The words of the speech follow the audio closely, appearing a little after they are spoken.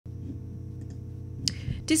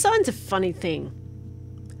Design's a funny thing.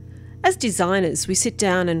 As designers, we sit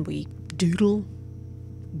down and we doodle,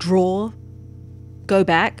 draw, go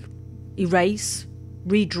back, erase,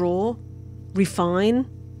 redraw, refine,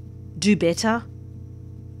 do better,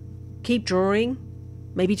 keep drawing,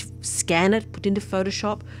 maybe scan it, put into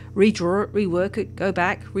Photoshop, redraw it, rework it, go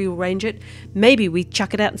back, rearrange it. Maybe we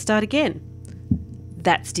chuck it out and start again.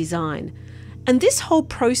 That's design. And this whole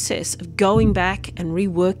process of going back and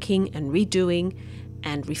reworking and redoing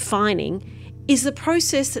and refining is the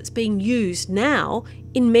process that's being used now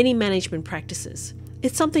in many management practices.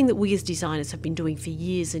 It's something that we as designers have been doing for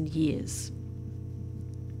years and years.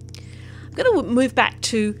 I'm going to move back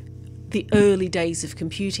to the early days of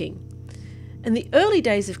computing. And the early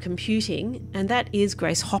days of computing, and that is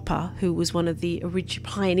Grace Hopper, who was one of the original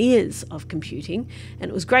pioneers of computing, and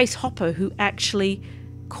it was Grace Hopper who actually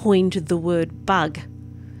coined the word bug.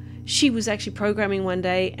 She was actually programming one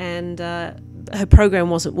day and her program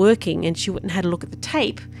wasn't working, and she went and had a look at the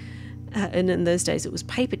tape, and in those days it was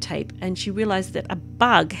paper tape, and she realized that a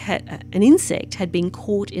bug, an insect, had been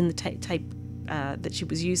caught in the tape that she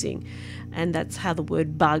was using, and that's how the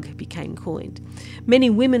word bug became coined. Many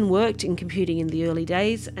women worked in computing in the early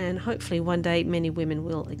days, and hopefully one day many women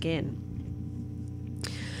will again.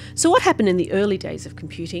 So what happened in the early days of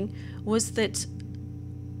computing was that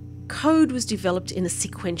code was developed in a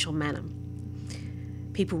sequential manner.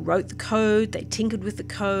 People wrote the code, they tinkered with the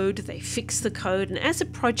code, they fixed the code, and as a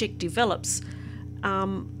project develops,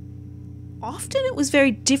 often it was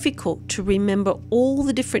very difficult to remember all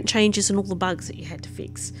the different changes and all the bugs that you had to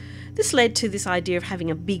fix. This led to this idea of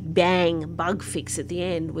having a big bang bug fix at the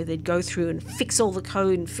end, where they'd go through and fix all the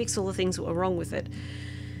code and fix all the things that were wrong with it.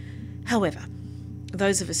 However,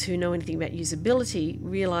 those of us who know anything about usability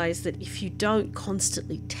realize that if you don't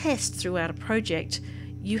constantly test throughout a project,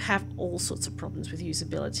 you have all sorts of problems with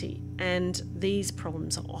usability, and these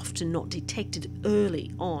problems are often not detected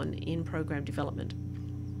early on in program development.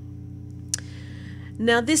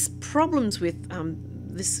 Now, this problems with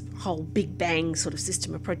this whole big bang sort of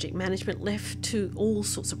system of project management led to all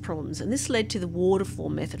sorts of problems, and this led to the waterfall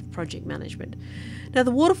method of project management. Now,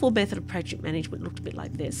 the waterfall method of project management looked a bit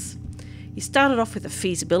like this. You started off with a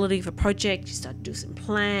feasibility of a project, you started to do some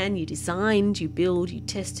plan, you designed, you built, you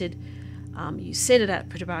tested, you sent it out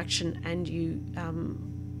to production, and you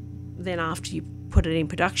then after you put it in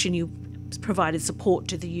production, you provided support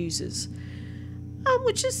to the users.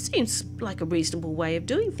 Which just seems like a reasonable way of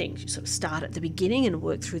doing things. You sort of start at the beginning and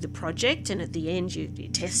work through the project, and at the end you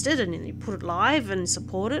test it and then you put it live and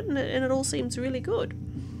support it, and it all seems really good.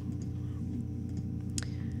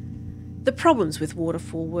 The problems with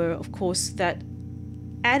Waterfall were, of course, that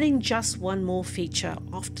adding just one more feature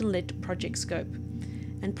often led to project scope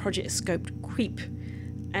and project scope creep,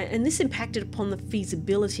 and this impacted upon the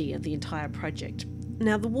feasibility of the entire project.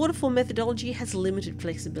 Now, the Waterfall methodology has limited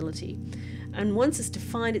flexibility, and once it's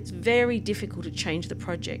defined, it's very difficult to change the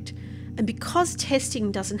project. And because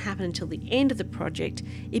testing doesn't happen until the end of the project,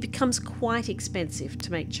 it becomes quite expensive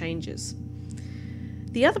to make changes.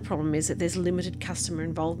 The other problem is that there's limited customer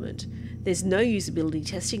involvement. There's no usability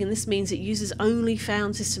testing, and this means that users only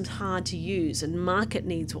found systems hard to use, and market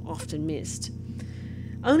needs were often missed.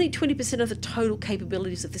 Only 20% of the total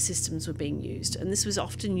capabilities of the systems were being used, and this was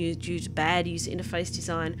often used due to bad user interface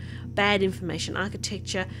design, bad information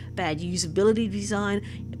architecture, bad usability design,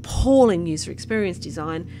 appalling user experience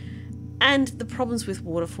design, and the problems with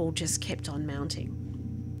Waterfall just kept on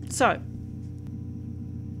mounting. So,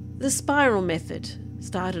 the spiral method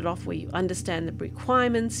started off where you understand the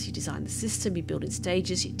requirements, you design the system, you build in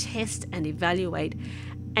stages, you test and evaluate,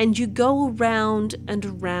 and you go around and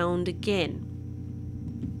around again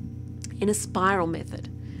in a spiral method.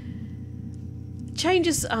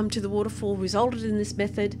 Changes to the Waterfall resulted in this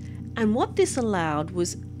method, and what this allowed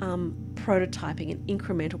was prototyping and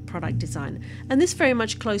incremental product design. And this very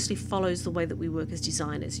much closely follows the way that we work as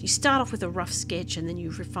designers. You start off with a rough sketch, and then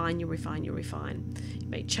you refine, you refine, you refine. You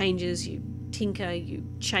make changes, you tinker, you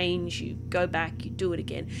change, you go back, you do it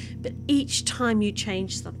again. But each time you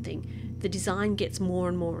change something, the design gets more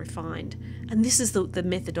and more refined. And this is the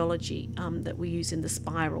methodology that we use in the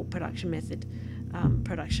spiral production method,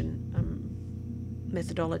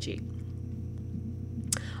 methodology.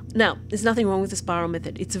 Now, there's nothing wrong with the spiral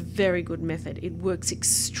method. It's a very good method. It works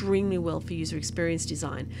extremely well for user experience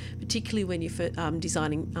design, particularly when you're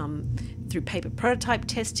designing through paper prototype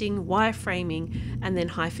testing, wireframing, and then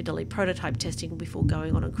high fidelity prototype testing before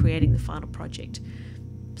going on and creating the final project.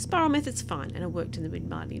 Spiral method's fine, and it worked in the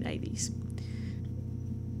mid-1980s.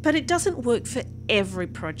 But it doesn't work for every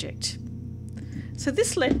project. So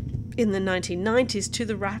this led in the 1990s to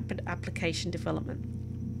the rapid application development.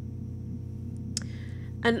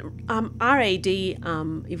 And RAD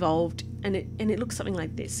evolved, and it looks something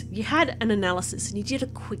like this. You had an analysis and you did a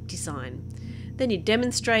quick design. Then you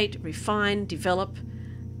demonstrate, refine, develop,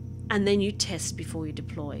 and then you test before you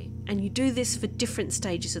deploy. And you do this for different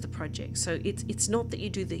stages of the project. So it's not that you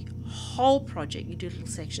do the whole project, you do little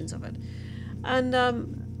sections of it. And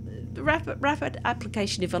rapid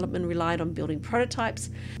application development relied on building prototypes.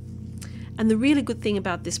 And the really good thing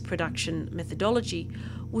about this production methodology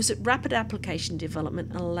was that rapid application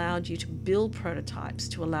development allowed you to build prototypes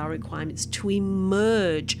to allow requirements to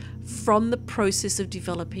emerge from the process of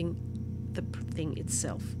developing the thing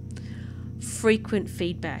itself. Frequent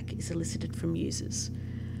feedback is elicited from users.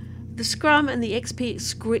 The Scrum and the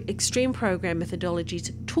XP Extreme Program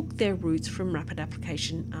methodologies took their roots from rapid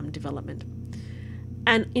application development.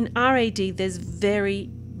 And in RAD, there's very,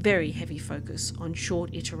 very heavy focus on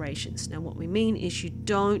short iterations. Now, what we mean is you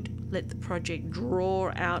don't let the project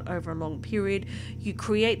draw out over a long period. You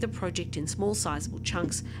create the project in small, sizable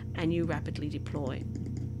chunks, and you rapidly deploy.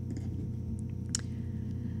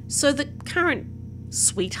 So the current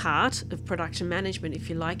sweetheart of production management, if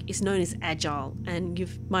you like, is known as Agile, and you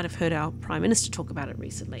might have heard our Prime Minister talk about it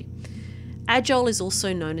recently. Agile is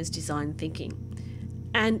also known as design thinking,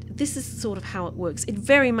 and this is sort of how it works. It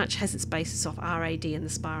very much has its basis off RAD and the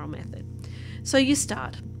spiral method. So you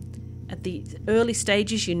start. At the early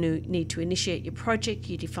stages, you need to initiate your project,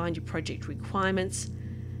 you define your project requirements,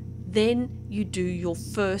 then you do your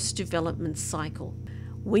first development cycle.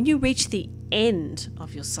 When you reach the end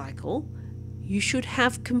of your cycle, you should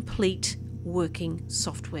have complete working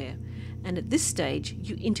software. And at this stage,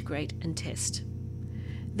 you integrate and test.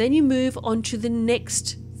 Then you move on to the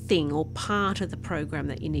next thing or part of the program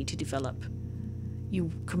that you need to develop.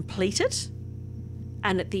 You complete it,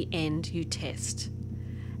 and at the end, you test.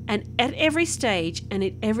 And at every stage and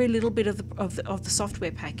at every little bit of the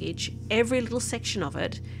software package, every little section of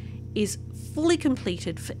it is fully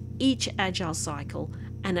completed for each Agile cycle,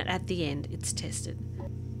 and at the end, it's tested.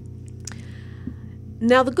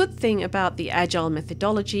 Now, the good thing about the Agile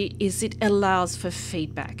methodology is it allows for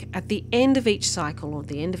feedback. At the end of each cycle or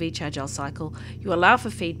the end of each Agile cycle, you allow for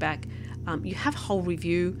feedback. You have whole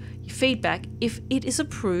review, you feedback. If it is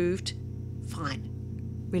approved, fine,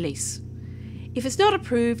 release. If it's not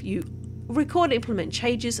approved, you record, implement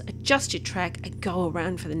changes, adjust your track, and go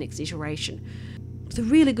around for the next iteration. The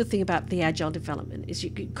really good thing about the Agile development is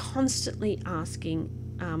you're constantly asking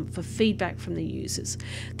for feedback from the users.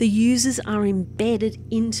 The users are embedded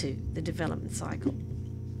into the development cycle.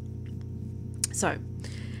 So,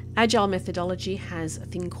 Agile methodology has a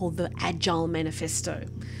thing called the Agile Manifesto,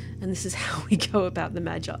 and this is how we go about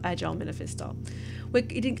the Agile Manifesto.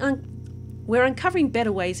 We're uncovering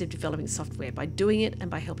better ways of developing software by doing it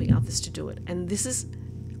and by helping others to do it, and this is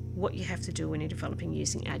what you have to do when you're developing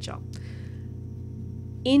using Agile.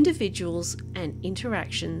 Individuals and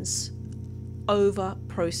interactions over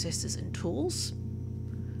processes and tools,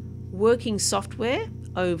 working software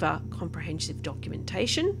over comprehensive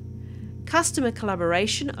documentation, customer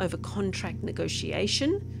collaboration over contract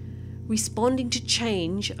negotiation, responding to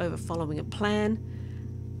change over following a plan.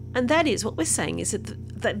 And that is what we're saying is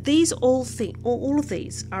that these all of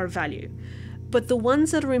these are of value, but the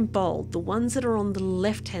ones that are in bold, the ones that are on the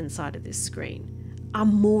left-hand side of this screen, are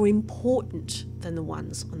more important than the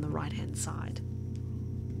ones on the right-hand side.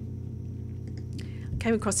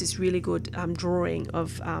 Came across this really good drawing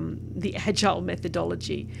of the Agile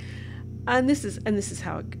methodology, and this is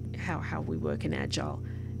how we work in Agile.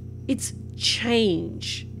 It's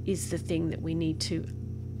change is the thing that we need to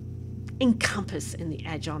encompass in the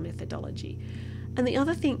Agile methodology, and the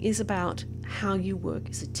other thing is about how you work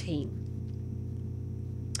as a team.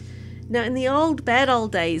 Now, in the bad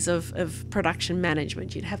old days of production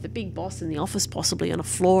management, you'd have the big boss in the office, possibly on a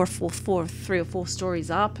floor 3 or 4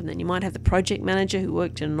 stories up, and then you might have the project manager who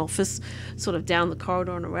worked in an office sort of down the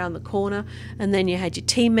corridor and around the corner, and then you had your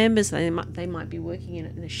team members. They might be working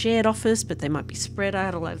in a shared office, but they might be spread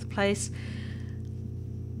out all over the place.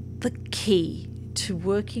 The key to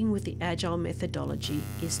working with the Agile methodology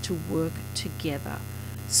is to work together.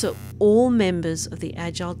 So all members of the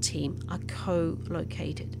Agile team are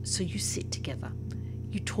co-located. So you sit together,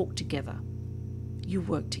 you talk together, you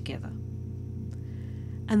work together.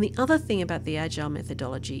 And the other thing about the Agile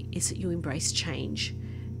methodology is that you embrace change.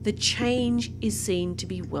 The change is seen to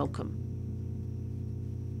be welcome.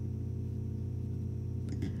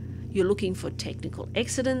 You're looking for technical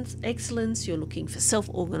excellence, you're looking for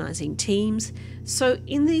self-organizing teams. So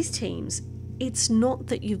in these teams, it's not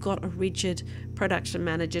that you've got a rigid production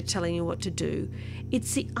manager telling you what to do.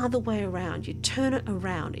 It's the other way around. You turn it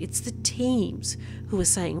around. It's the teams who are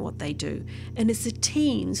saying what they do, and it's the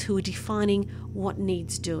teams who are defining what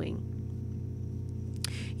needs doing.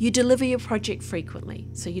 You deliver your project frequently,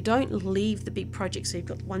 so you don't leave the big project so you've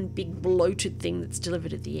got one big bloated thing that's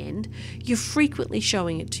delivered at the end. You're frequently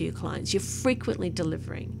showing it to your clients. You're frequently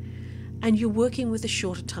delivering, and you're working with a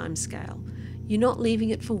shorter time scale. You're not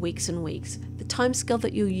leaving it for weeks and weeks. The time scale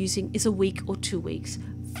that you're using is a week or 2 weeks,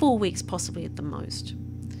 4 weeks possibly at the most.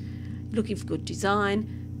 You're looking for good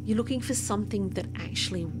design. You're looking for something that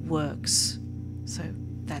actually works. So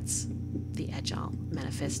that's the Agile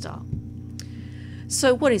Manifesto.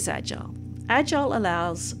 So what is Agile? Agile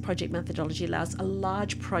project methodology allows a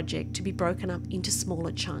large project to be broken up into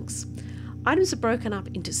smaller chunks. Items are broken up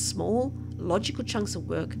into small, logical chunks of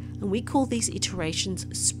work, and we call these iterations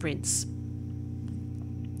sprints.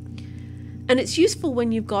 And it's useful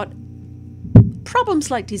when you've got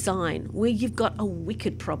problems like design, where you've got a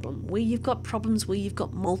wicked problem, where you've got problems where you've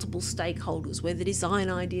got multiple stakeholders, where the design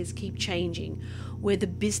ideas keep changing, where the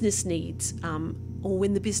business needs, or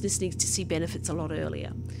when the business needs to see benefits a lot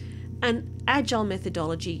earlier. And Agile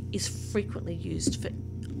methodology is frequently used for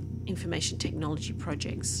information technology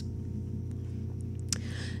projects.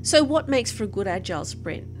 So what makes for a good Agile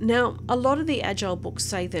sprint? Now, a lot of the Agile books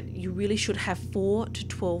say that you really should have 4 to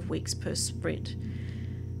 12 weeks per sprint.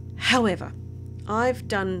 However, I've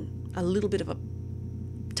done a little bit of a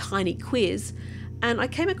tiny quiz, and I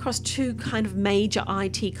came across 2 kind of major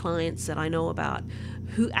IT clients that I know about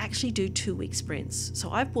who actually do 2-week sprints. So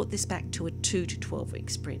I've brought this back to a 2 to 12 week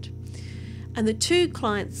sprint. And the 2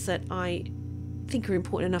 clients that I think are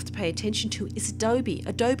important enough to pay attention to is Adobe.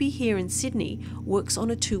 Adobe here in Sydney works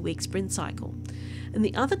on a 2-week sprint cycle. And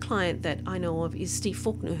the other client that I know of is Steve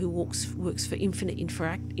Faulkner, who works for Infinite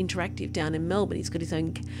Interactive down in Melbourne.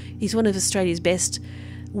 He's one of Australia's best,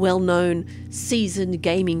 well-known, seasoned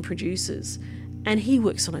gaming producers, and he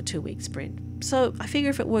works on a 2-week sprint. So I figure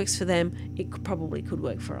if it works for them, it probably could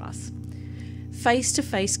work for us.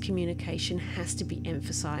 Face-to-face communication has to be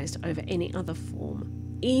emphasized over any other form.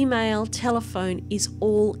 Email, telephone is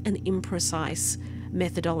all an imprecise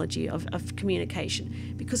methodology of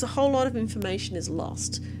communication because a whole lot of information is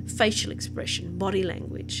lost. Facial expression, body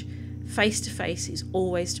language. Face-to-face is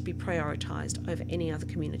always to be prioritized over any other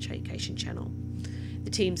communication channel.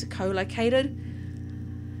 The teams are co-located.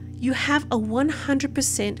 You have a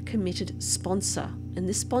 100% committed sponsor, and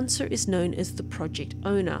this sponsor is known as the project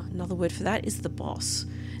owner. Another word for that is the boss.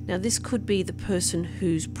 Now, this could be the person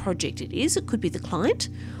whose project it is, it could be the client,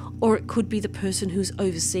 or it could be the person who's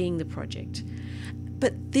overseeing the project.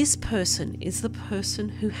 But this person is the person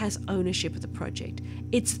who has ownership of the project.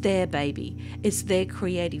 It's their baby. It's their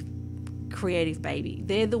creative baby.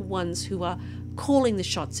 They're the ones who are calling the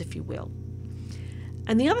shots, if you will.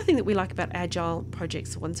 And the other thing that we like about Agile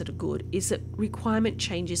projects, the ones that are good, is that requirement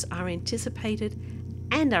changes are anticipated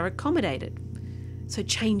and are accommodated. So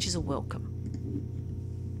changes are welcome.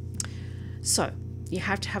 So you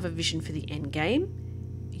have to have a vision for the end game.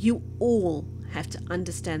 You all have to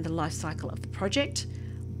understand the life cycle of the project.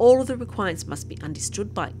 All of the requirements must be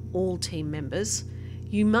understood by all team members.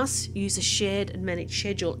 You must use a shared and managed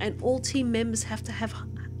schedule, and all team members have to have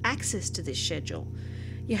access to this schedule.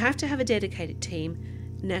 You have to have a dedicated team.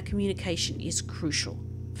 Now, communication is crucial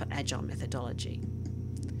for Agile methodology.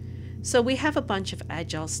 So we have a bunch of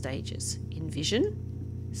Agile stages: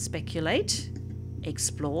 envision, speculate,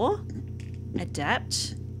 explore,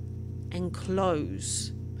 adapt, and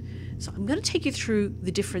close. So I'm going to take you through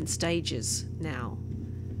the different stages now.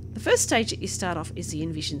 The first stage that you start off is the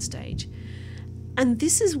envision stage. And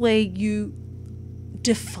this is where you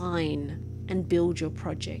define and build your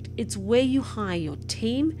project. It's where you hire your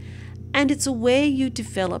team, and it's where you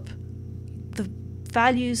develop the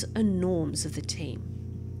values and norms of the team.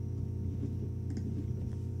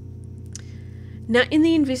 Now, in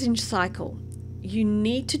the envision cycle, you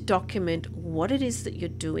need to document what it is that you're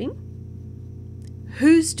doing,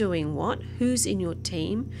 who's doing what, who's in your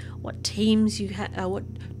team, what teams you have, what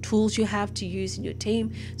tools you have to use in your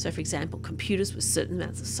team. So, for example, computers with certain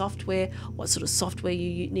amounts of software, what sort of software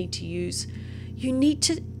you need to use. You need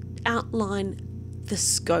to outline the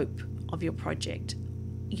scope of your project.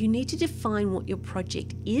 You need to define what your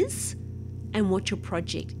project is and what your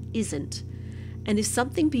project isn't. And if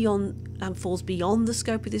something falls beyond the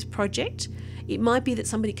scope of this project, it might be that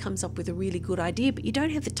somebody comes up with a really good idea, but you don't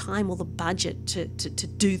have the time or the budget to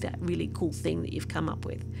do that really cool thing that you've come up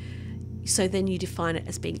with. So then you define it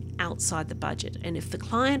as being outside the budget. And if the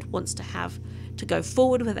client wants to go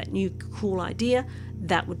forward with that new cool idea,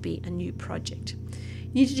 that would be a new project.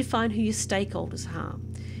 You need to define who your stakeholders are.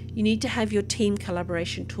 You need to have your team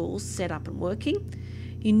collaboration tools set up and working.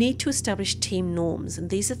 You need to establish team norms, and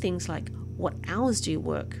these are things like what hours do you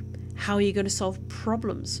work? How are you going to solve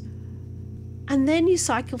problems? And then you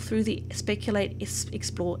cycle through the speculate,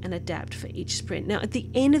 explore, and adapt for each sprint. Now, at the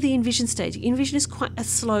end of the envision stage, envision is quite a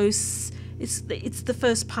slow, it's the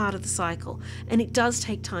first part of the cycle, and it does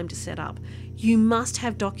take time to set up. You must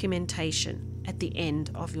have documentation at the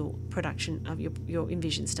end of your production of your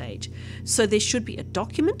envision stage. So there should be a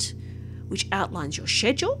document which outlines your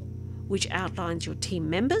schedule, which outlines your team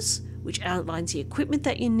members, which outlines the equipment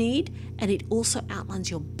that you need, and it also outlines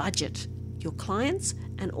your budget, your clients,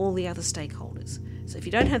 and all the other stakeholders. So if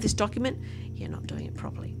you don't have this document, you're not doing it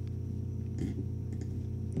properly.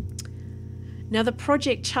 Now, the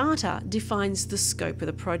project charter defines the scope of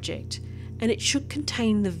the project, and it should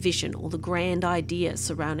contain the vision or the grand idea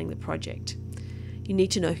surrounding the project. You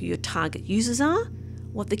need to know who your target users are,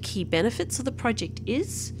 what the key benefits of the project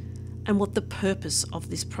is, and what the purpose of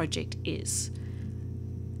this project is.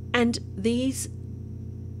 And the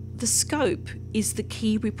scope is the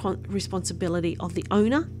key responsibility of the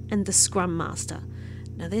owner and the Scrum Master.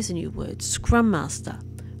 Now there's a new word, Scrum Master.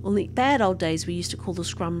 In the bad old days, we used to call the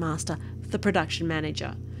Scrum Master the production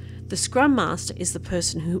manager. The Scrum Master is the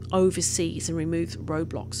person who oversees and removes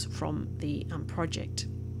roadblocks from the project.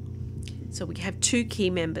 So we have two key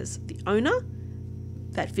members, the owner,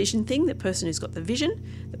 that vision thing, the person who's got the vision,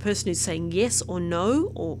 the person who's saying yes or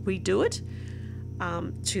no or redo it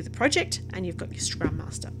to the project, and you've got your Scrum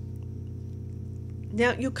Master.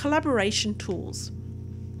 Now, your collaboration tools.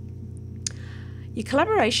 Your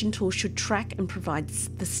collaboration tools should track and provide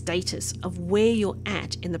the status of where you're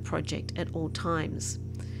at in the project at all times.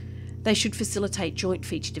 They should facilitate joint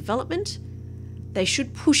feature development. They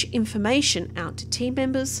should push information out to team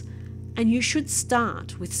members, and you should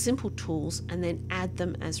start with simple tools and then add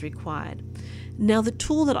them as required. Now, the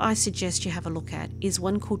tool that I suggest you have a look at is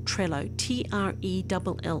one called Trello,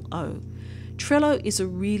 Trello. Trello is a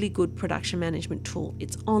really good production management tool.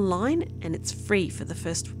 It's online and it's free for the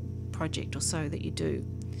first project or so that you do.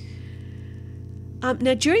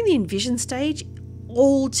 Now, during the envision stage,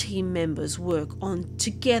 all team members work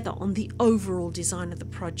together on the overall design of the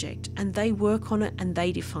project, and they work on it and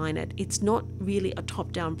they define it. It's not really a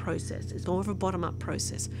top-down process. It's more of a bottom-up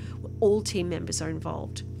process where all team members are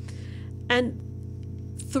involved. And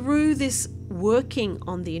through this working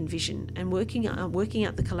on the envision and working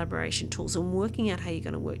out the collaboration tools and working out how you're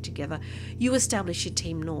going to work together, you establish your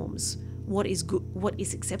team norms. What is good, what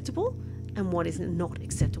is acceptable, and what is not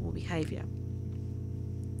acceptable behaviour.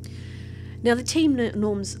 Now, the team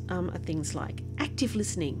norms are things like active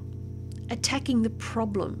listening, attacking the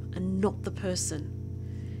problem and not the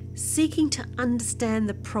person, seeking to understand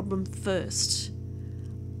the problem first,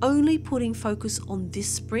 only putting focus on this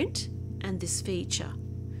sprint and this feature.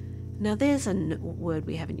 Now, there's a word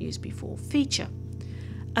we haven't used before, feature.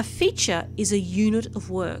 A feature is a unit of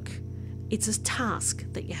work. It's a task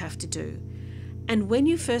that you have to do. And when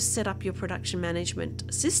you first set up your production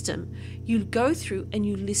management system, you go through and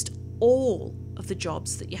you list all of the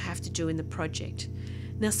jobs that you have to do in the project.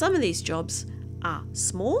 Now, some of these jobs are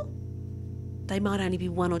small. They might only be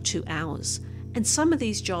 1 or 2 hours. And some of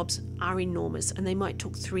these jobs are enormous and they might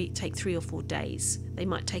take 3 or 4 days. They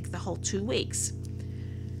might take the whole 2 weeks.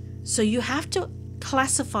 So you have to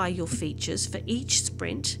classify your features for each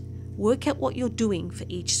sprint, work out what you're doing for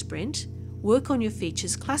each sprint, work on your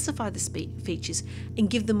features, classify the features, and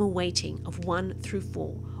give them a weighting of 1 through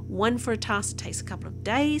 4. 1 for a task that takes a couple of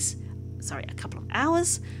hours,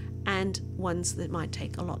 and ones that might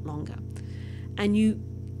take a lot longer. And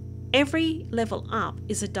every level up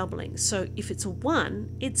is a doubling. So if it's a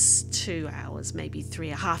 1, it's 2 hours, maybe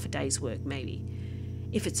 3, a half a day's work maybe.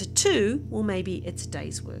 If it's a 2, well, maybe it's a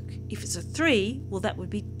day's work. If it's a 3, well, that would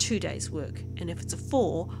be 2 days' work. And if it's a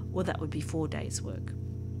 4, well, that would be 4 days' work.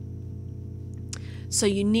 So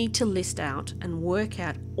you need to list out and work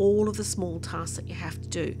out all of the small tasks that you have to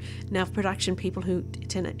do. Now, for production people who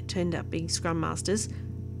turned out being Scrum Masters,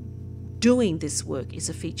 doing this work is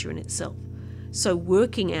a feature in itself. So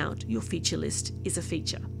working out your feature list is a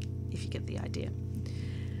feature, if you get the idea.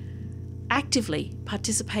 Actively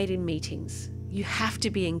participate in meetings. You have to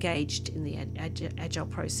be engaged in the agile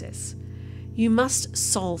process. You must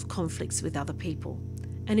solve conflicts with other people.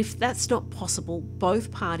 And if that's not possible,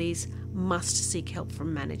 both parties must seek help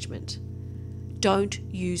from management. Don't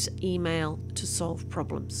use email to solve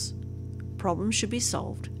problems. Problems should be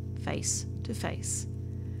solved face to face.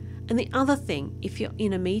 And the other thing, if you're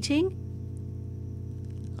in a meeting,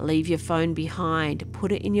 leave your phone behind,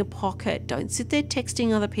 put it in your pocket. Don't sit there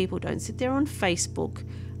texting other people. Don't sit there on Facebook.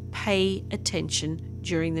 pay attention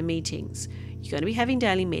during the meetings. You're going to be having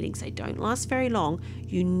daily meetings. They don't last very long.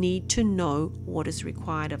 You need to know what is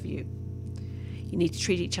required of you. You need to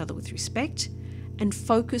treat each other with respect and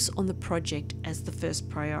focus on the project as the first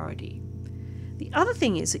priority. The other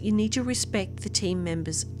thing is that you need to respect the team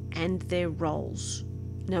members and their roles.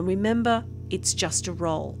 Now remember, it's just a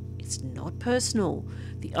role. It's not personal.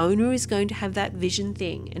 The owner is going to have that vision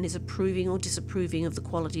thing and is approving or disapproving of the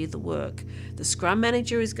quality of the work. The Scrum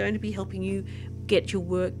Manager is going to be helping you get your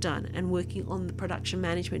work done and working on the production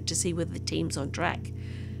management to see whether the team's on track.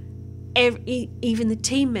 Even the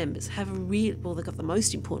team members have they've got the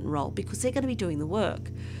most important role because they're going to be doing the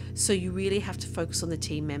work. So you really have to focus on the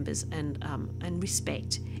team members and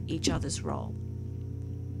respect each other's role.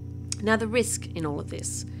 Now, the risk in all of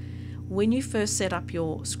this, when you first set up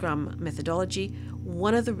your Scrum methodology,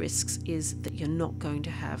 one of the risks is that you're not going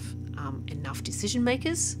to have enough decision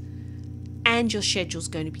makers, and your schedule's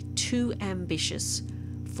going to be too ambitious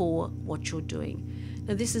for what you're doing.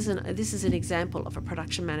 Now, this is an example of a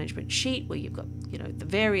production management sheet where you've got the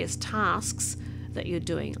various tasks that you're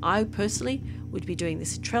doing. I personally would be doing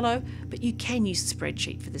this in Trello, but you can use a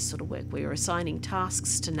spreadsheet for this sort of work where you're assigning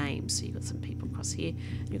tasks to names. So you've got some people across here,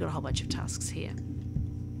 and you've got a whole bunch of tasks here.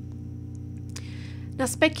 Now,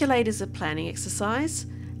 Speculate is a planning exercise,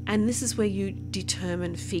 and this is where you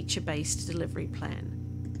determine feature-based delivery plan.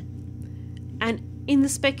 And in the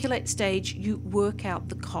Speculate stage, you work out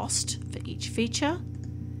the cost for each feature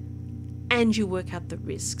and you work out the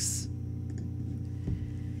risks.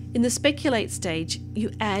 In the Speculate stage,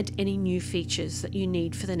 you add any new features that you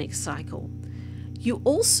need for the next cycle. You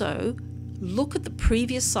also look at the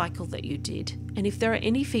previous cycle that you did, and if there are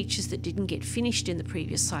any features that didn't get finished in the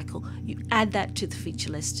previous cycle, you add that to the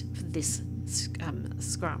feature list for this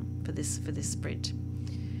Scrum, for this sprint.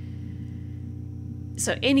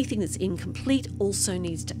 So anything that's incomplete also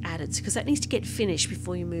needs to add it, because that needs to get finished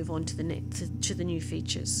before you move on to the new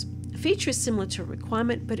features. A feature is similar to a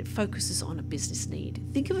requirement, but it focuses on a business need.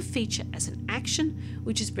 Think of a feature as an action,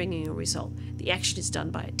 which is bringing a result. The action is done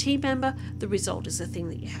by a team member. The result is the thing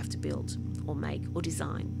that you have to build or make or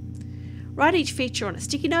design. Write each feature on a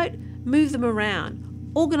sticky note, move them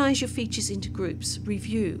around, organize your features into groups,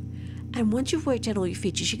 review. And once you've worked out all your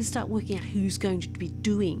features, you can start working out who's going to be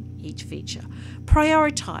doing each feature.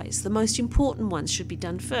 Prioritize. The most important ones should be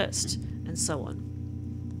done first, and so on.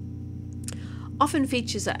 Often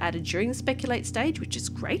features are added during the Speculate stage, which is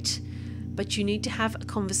great, but you need to have a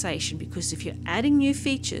conversation, because if you're adding new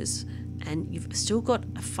features and you've still got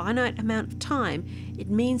a finite amount of time, it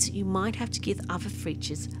means that you might have to give other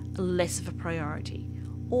features less of a priority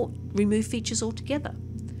or remove features altogether.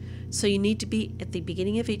 So you need to be at the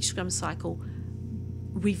beginning of each Scrum cycle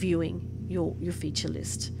reviewing your feature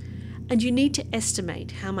list. And you need to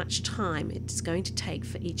estimate how much time it's going to take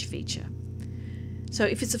for each feature. So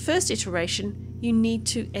if it's a first iteration, you need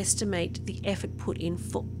to estimate the effort put in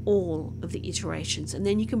for all of the iterations, and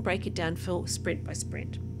then you can break it down for sprint by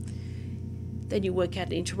sprint. Then you work out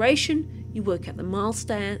an iteration, you work out the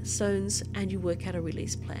milestones, and you work out a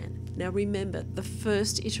release plan. Now remember, the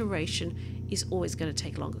first iteration is always going to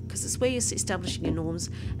take longer, because it's where you're establishing your norms,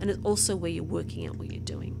 and it's also where you're working out what you're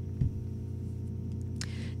doing.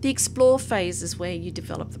 The explore phase is where you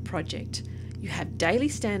develop the project. You have daily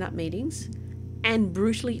stand-up meetings and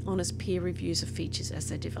brutally honest peer reviews of features as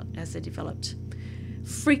they're developed.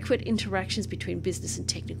 Frequent interactions between business and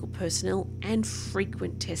technical personnel, and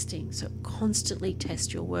frequent testing. So constantly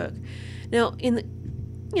test your work. Now,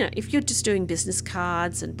 if you're just doing business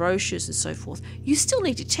cards and brochures and so forth, you still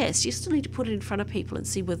need to test. You still need to put it in front of people and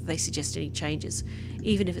see whether they suggest any changes,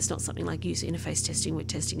 even if it's not something like user interface testing, where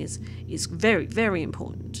testing is very, very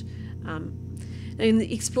important. In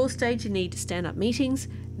the explore stage, you need stand-up meetings.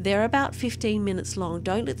 They're about 15 minutes long.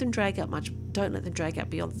 Don't let them drag out much. Don't let them drag out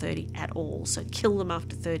beyond 30 at all. So kill them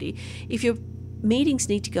after 30. If your meetings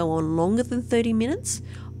need to go on longer than 30 minutes,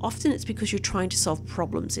 often it's because you're trying to solve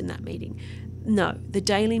problems in that meeting. No, the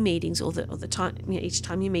daily meetings or the time, each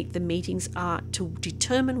time you meet, the meetings are to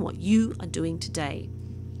determine what you are doing today.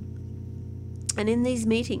 And in these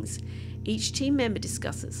meetings, each team member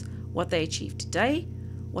discusses what they achieved today,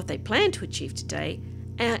 what they plan to achieve today,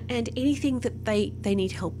 and anything that they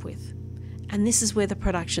need help with. And this is where the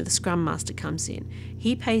production of the Scrum Master comes in.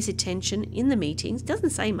 He pays attention in the meetings,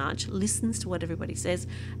 doesn't say much, listens to what everybody says,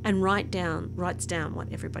 and writes down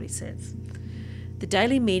what everybody says. The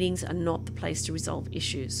daily meetings are not the place to resolve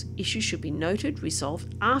issues. Issues should be noted,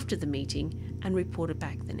 resolved after the meeting, and reported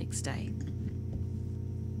back the next day.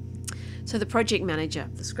 So the project manager,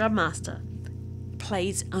 the Scrum Master,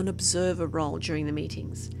 plays an observer role during the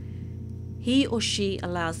meetings. He or she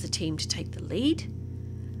allows the team to take the lead,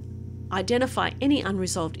 Identify any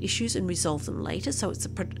unresolved issues and resolve them later. So it's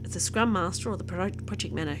the Scrum Master or the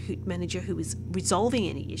project manager who is resolving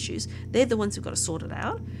any issues. They're the ones who've got to sort it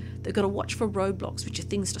out. They've got to watch for roadblocks, which are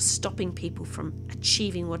things that are stopping people from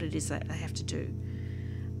achieving what it is that they have to do.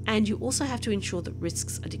 And you also have to ensure that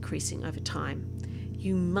risks are decreasing over time.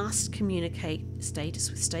 You must communicate status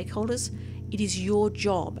with stakeholders. It is your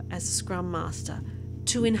job as a Scrum Master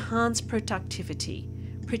to enhance productivity,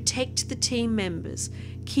 protect the team members,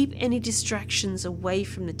 keep any distractions away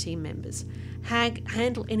from the team members,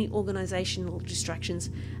 handle any organisational distractions,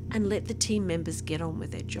 and let the team members get on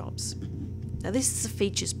with their jobs. Now, this is a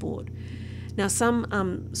features board. Now,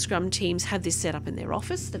 some Scrum teams have this set up in their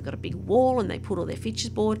office. They've got a big wall and they put all their features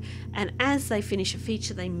board, and as they finish a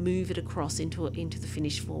feature, they move it across into the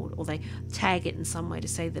finish board, or they tag it in some way to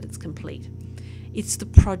say that it's complete. It's the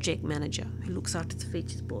project manager who looks after the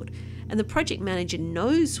features board. And the project manager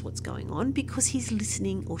knows what's going on because he's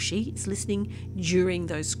listening, or she is listening, during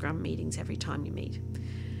those Scrum meetings every time you meet.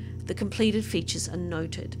 The completed features are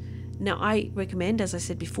noted. Now, I recommend, as I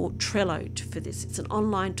said before, Trello for this. It's an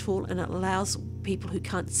online tool and it allows people who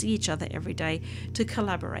can't see each other every day to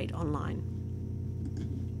collaborate online.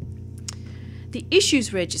 The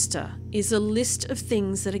issues register is a list of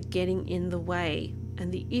things that are getting in the way,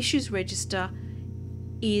 and the issues register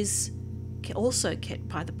is also kept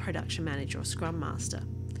by the production manager or Scrum Master.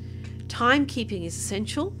 Timekeeping is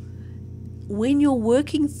essential. When you're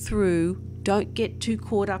working through, don't get too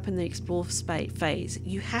caught up in the explore phase.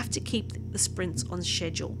 You have to keep the sprints on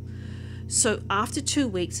schedule. So after 2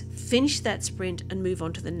 weeks, finish that sprint and move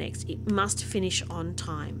on to the next. It must finish on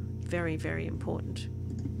time. Very, very important.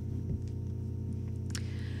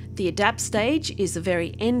 The adapt stage is the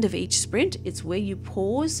very end of each sprint. It's where you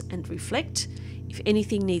pause and reflect. If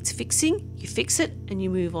anything needs fixing, you fix it and you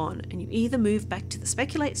move on. And you either move back to the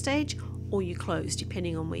speculate stage or you close,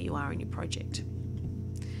 depending on where you are in your project.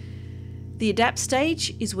 The adapt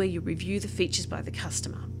stage is where you review the features by the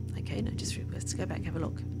customer. Okay, now let's go back and have a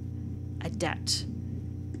look. Adapt.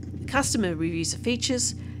 The customer reviews the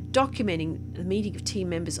features, documenting the meeting of team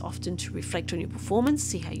members often to reflect on your performance,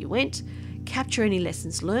 see how you went, capture any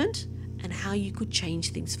lessons learned, and how you could change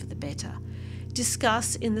things for the better.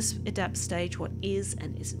 Discuss in this adapt stage what is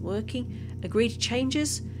and isn't working, agree to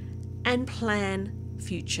changes, and plan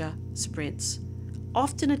future sprints.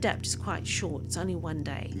 Often adapt is quite short, it's only 1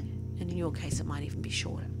 day, and in your case it might even be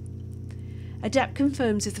shorter. Adapt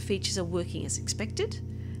confirms if the features are working as expected.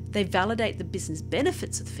 They validate the business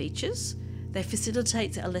benefits of the features. They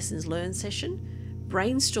facilitate a lessons learned session,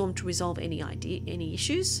 brainstorm to resolve any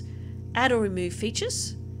issues, add or remove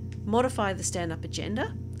features, modify the stand-up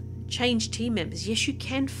agenda, change team members. Yes, you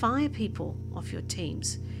can fire people off your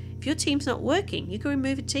teams. If your team's not working, you can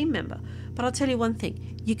remove a team member. But I'll tell you one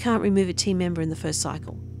thing, you can't remove a team member in the first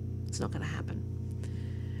cycle. It's not going to happen.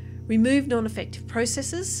 Remove non-effective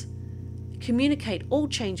processes, communicate all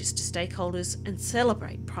changes to stakeholders, and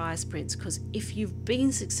celebrate prior sprints, because if you've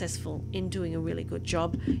been successful in doing a really good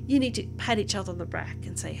job, you need to pat each other on the back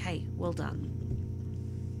and say, hey, well done.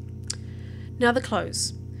 Now the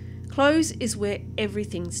close. Close is where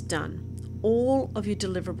everything's done. All of your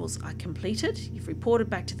deliverables are completed. You've reported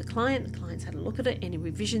back to the client's had a look at it, any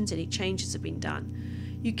revisions, any changes have been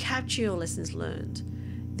done. You capture your lessons learned.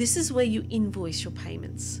 This is where you invoice your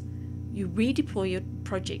payments. You redeploy your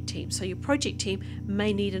project team. So your project team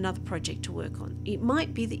may need another project to work on. It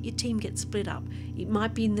might be that your team gets split up. It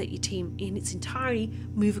might be that your team in its entirety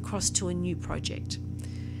move across to a new project.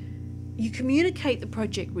 You communicate the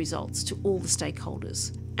project results to all the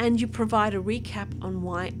stakeholders, and you provide a recap on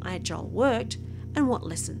why Agile worked and what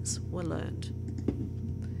lessons were learned.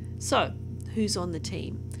 So, who's on the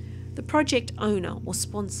team? The project owner or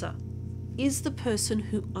sponsor is the person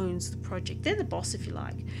who owns the project. They're the boss, if you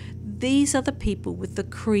like. These are the people with the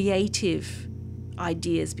creative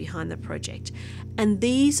ideas behind the project. And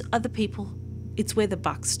these are the people, it's where the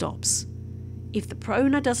buck stops. If the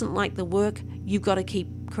owner doesn't like the work, you've got to keep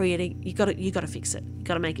creating, you've got to fix it. You've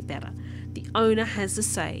got to make it better. The owner has the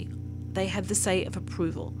say. They have the say of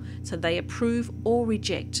approval. So they approve or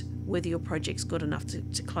reject whether your project's good enough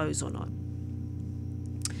to close or not.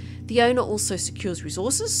 The owner also secures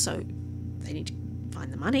resources, so they need to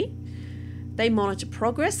find the money. They monitor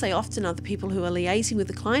progress. They often are the people who are liaising with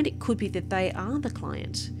the client. It could be that they are the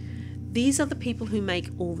client. These are the people who make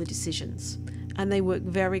all the decisions, and they work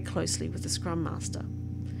very closely with the Scrum Master.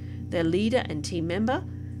 They're leader and team member.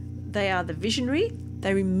 They are the visionary.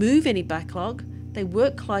 They remove any backlog. They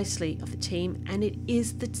work closely with the team, and it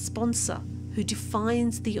is the sponsor who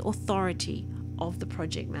defines the authority of the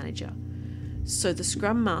project manager. So the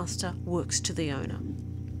Scrum Master works to the owner.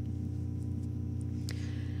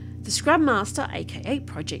 The Scrum Master, aka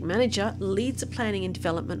Project Manager, leads the planning and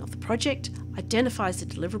development of the project, identifies the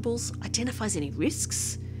deliverables, identifies any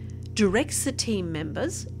risks, directs the team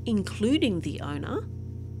members, including the owner.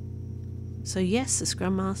 So yes, the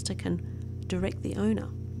Scrum Master can direct the owner.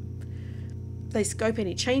 They scope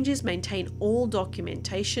any changes, maintain all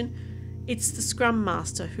documentation. It's the Scrum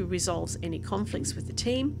Master who resolves any conflicts with the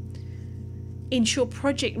team. Ensure your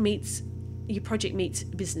project meets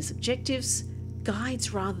business objectives,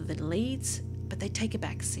 guides rather than leads, but they take a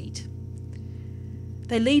back seat.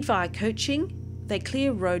 They lead via coaching, they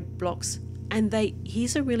clear roadblocks, and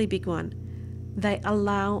here's a really big one, they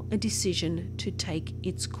allow a decision to take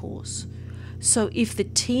its course. So if the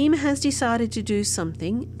team has decided to do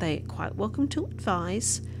something, they're quite welcome to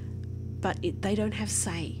advise, but they don't have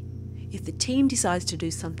say. If the team decides to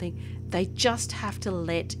do something, they just have to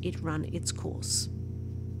let it run its course.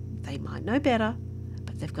 They might know better,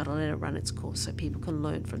 but they've got to let it run its course so people can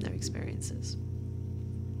learn from their experiences.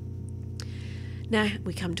 Now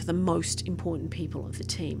we come to the most important people of the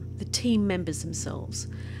team members themselves.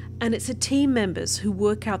 And it's the team members who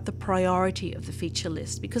work out the priority of the feature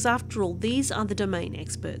list, because after all, these are the domain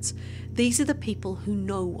experts. These are the people who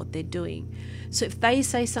know what they're doing. So if they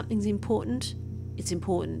say something's important, it's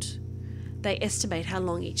important. They estimate how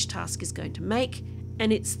long each task is going to make,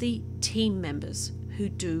 and it's the team members who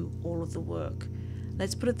do all of the work.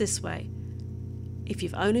 Let's put it this way. If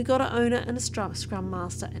you've only got an owner and a Scrum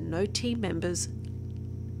Master and no team members,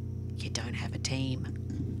 you don't have a team.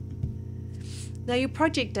 Now your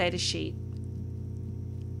project data sheet,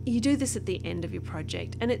 you do this at the end of your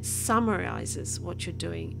project and it summarizes what you're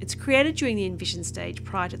doing. It's created during the envision stage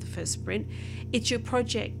prior to the first sprint. It's your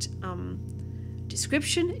project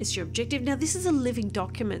description, it's your objective. Now this is a living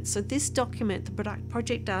document, so this document, the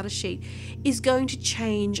project data sheet, is going to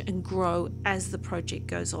change and grow as the project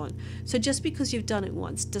goes on. So just because you've done it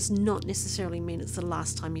once does not necessarily mean it's the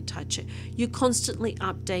last time you touch it. You're constantly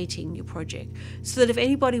updating your project so that if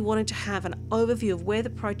anybody wanted to have an overview of where the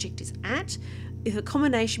project is at, if a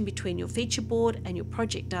combination between your feature board and your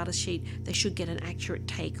project data sheet, they should get an accurate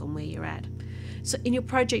take on where you're at. So in your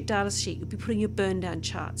project data sheet, you'll be putting your burn down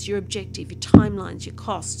charts, your objective, your timelines, your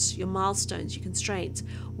costs, your milestones, your constraints,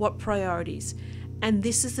 what priorities. And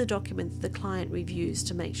this is the document that the client reviews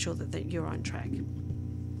to make sure that you're on track.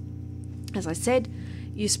 As I said,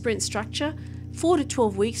 your sprint structure, 4 to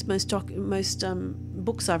 12 weeks, most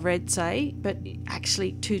books I've read say, but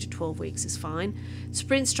actually 2 to 12 weeks is fine.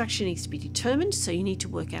 Sprint structure needs to be determined, so you need to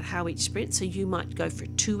work out how each sprint, so you might go for a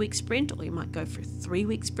 2-week sprint or you might go for a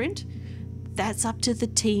 3-week sprint. That's up to the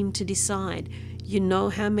team to decide. You know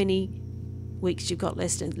how many weeks you've got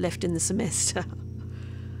left in the semester.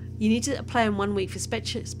 You need to plan 1 week for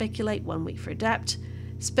speculate, 1 week for adapt.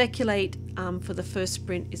 Speculate for the first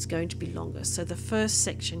sprint is going to be longer. So the first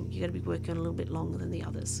section, you're going to be working on a little bit longer than the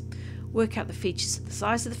others. Work out the features, the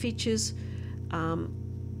size of the features.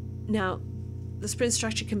 Now, the sprint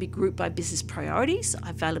structure can be grouped by business priorities,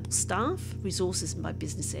 available staff, resources, and by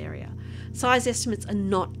business area. Size estimates are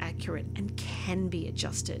not accurate and can be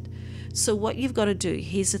adjusted. So what you've got to do,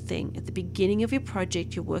 here's the thing, at the beginning of your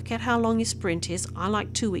project, you work out how long your sprint is. I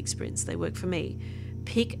like 2-week sprints, they work for me.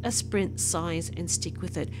 Pick a sprint size and stick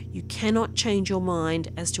with it. You cannot change your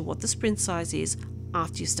mind as to what the sprint size is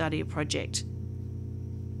after you start your project.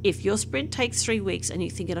 If your sprint takes 3 weeks and you're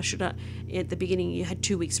thinking at the beginning you had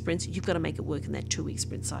 2-week sprints, you've got to make it work in that 2-week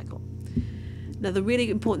sprint cycle. Now the really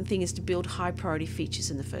important thing is to build high priority features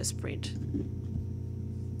in the first sprint.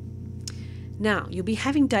 Now you'll be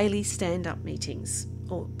having daily stand-up meetings,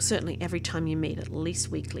 or certainly every time you meet, at least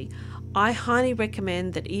weekly. I highly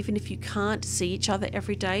recommend that even if you can't see each other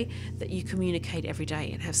every day, that you communicate every day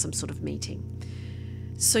and have some sort of meeting.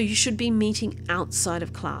 So you should be meeting outside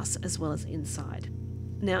of class as well as inside.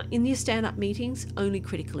 Now, in your stand-up meetings, only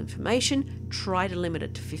critical information, try to limit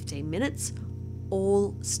it to 15 minutes.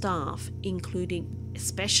 All staff, including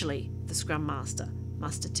especially the Scrum Master,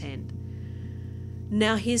 must attend.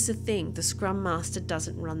 Now, here's the thing, the Scrum Master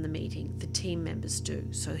doesn't run the meeting, the team members do.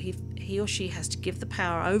 So he or she has to give the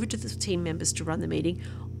power over to the team members to run the meeting.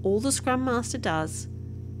 All the Scrum Master does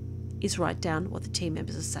is write down what the team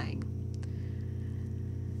members are saying.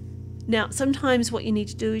 Now, sometimes what you need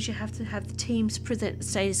to do is you have to have the teams present the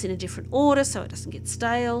status in a different order so it doesn't get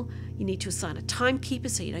stale. You need to assign a timekeeper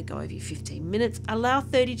so you don't go over your 15 minutes. Allow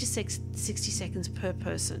 30 to 60 seconds per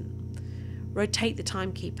person. Rotate the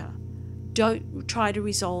timekeeper. Don't try to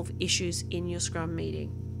resolve issues in your Scrum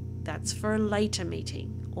meeting. That's for a later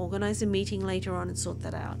meeting. Organize a meeting later on and sort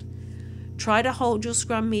that out. Try to hold your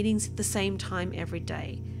Scrum meetings at the same time every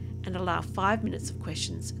day and allow 5 minutes of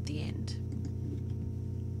questions at the end.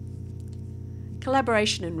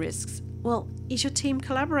 Collaboration and risks. Well, is your team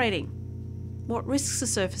collaborating? What risks are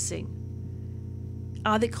surfacing?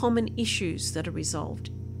 Are there common issues that are resolved?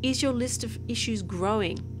 Is your list of issues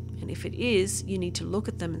growing? And if it is, you need to look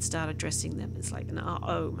at them and start addressing them. It's like an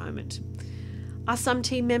uh-oh moment. Are some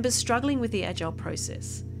team members struggling with the agile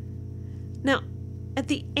process? Now, at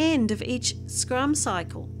the end of each Scrum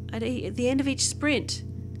cycle, at the end of each sprint,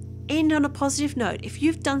 end on a positive note. If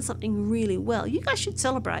you've done something really well, you guys should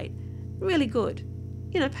celebrate. Really good.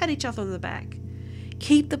 Pat each other on the back.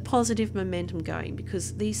 Keep the positive momentum going,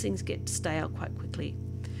 because these things get stale quite quickly.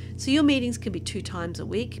 So your meetings can be 2 times a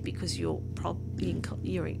week because you're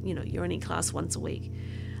only in class once a week.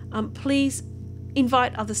 Please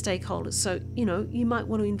invite other stakeholders. So you might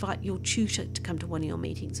want to invite your tutor to come to one of your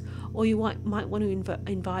meetings, or you might want to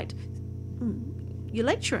invite your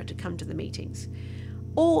lecturer to come to the meetings.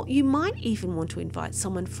 Or you might even want to invite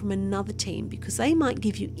someone from another team, because they might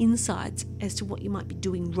give you insights as to what you might be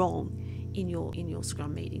doing wrong in your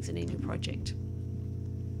Scrum meetings and in your project.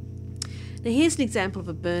 Now here's an example of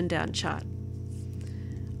a burn down chart.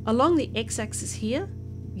 Along the x-axis here,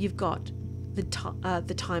 you've got the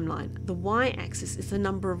timeline. The y-axis is the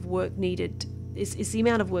number of work needed, is the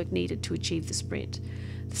amount of work needed to achieve the sprint.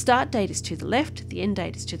 The start date is to the left, the end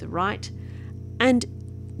date is to the right, and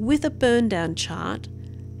with a burn down chart,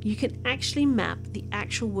 you can actually map the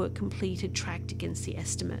actual work completed tracked against the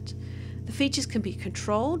estimate. The features can be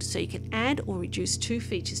controlled, so you can add or reduce 2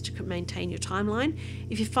 features to maintain your timeline.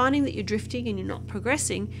 If you're finding that you're drifting and you're not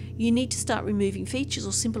progressing, you need to start removing features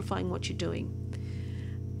or simplifying what you're doing.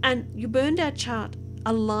 And your burn down chart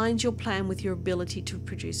aligns your plan with your ability to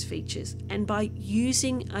produce features. And by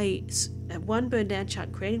using one burn down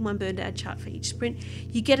chart, creating one burn down chart for each sprint,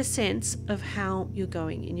 you get a sense of how you're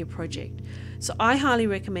going in your project. So I highly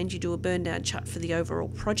recommend you do a burn down chart for the overall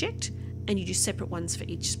project, and you do separate ones for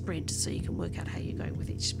each sprint, so you can work out how you're going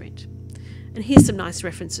with each sprint. And here's some nice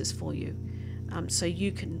references for you, so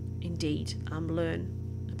you can indeed learn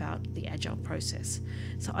about the agile process.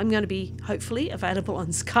 So I'm going to be hopefully available on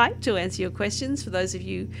Skype to answer your questions. For those of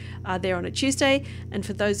you there on a Tuesday, and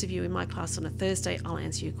for those of you in my class on a Thursday, I'll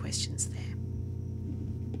answer your questions there.